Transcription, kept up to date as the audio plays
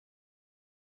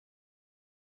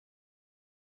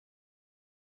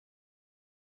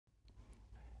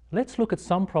Let's look at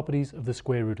some properties of the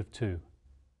square root of 2.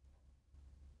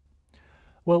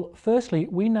 Well, firstly,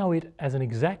 we know it as an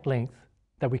exact length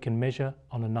that we can measure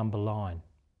on a number line.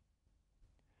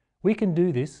 We can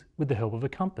do this with the help of a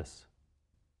compass.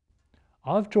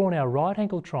 I've drawn our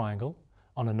right-angled triangle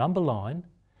on a number line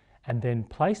and then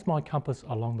placed my compass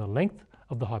along the length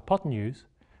of the hypotenuse,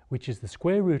 which is the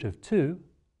square root of 2,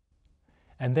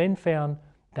 and then found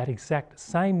that exact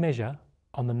same measure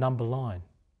on the number line.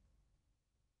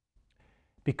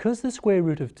 Because the square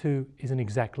root of 2 is an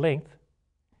exact length,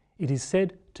 it is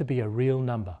said to be a real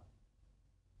number.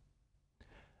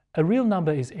 A real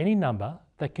number is any number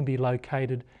that can be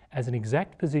located as an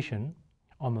exact position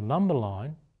on the number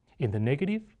line in the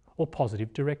negative or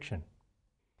positive direction.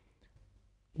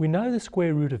 We know the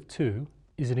square root of 2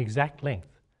 is an exact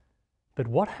length, but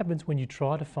what happens when you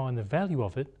try to find the value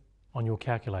of it on your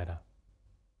calculator?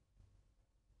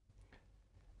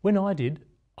 When I did,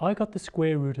 I got the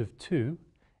square root of 2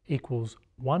 equals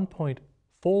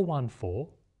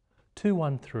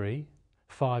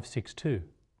 1.414213,562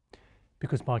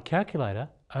 because my calculator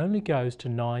only goes to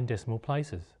 9 decimal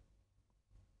places.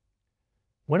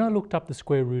 When I looked up the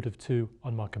square root of 2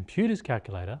 on my computer's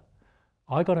calculator,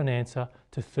 I got an answer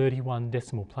to 31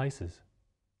 decimal places.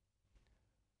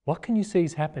 What can you see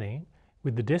is happening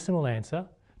with the decimal answer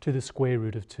to the square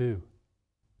root of 2?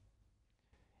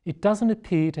 It doesn't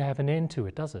appear to have an end to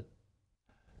it, does it?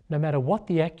 No matter what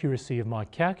the accuracy of my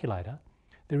calculator,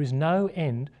 there is no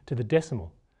end to the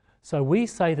decimal. So we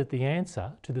say that the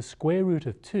answer to the square root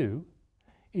of 2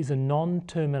 is a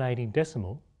non-terminating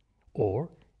decimal or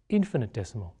infinite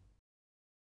decimal.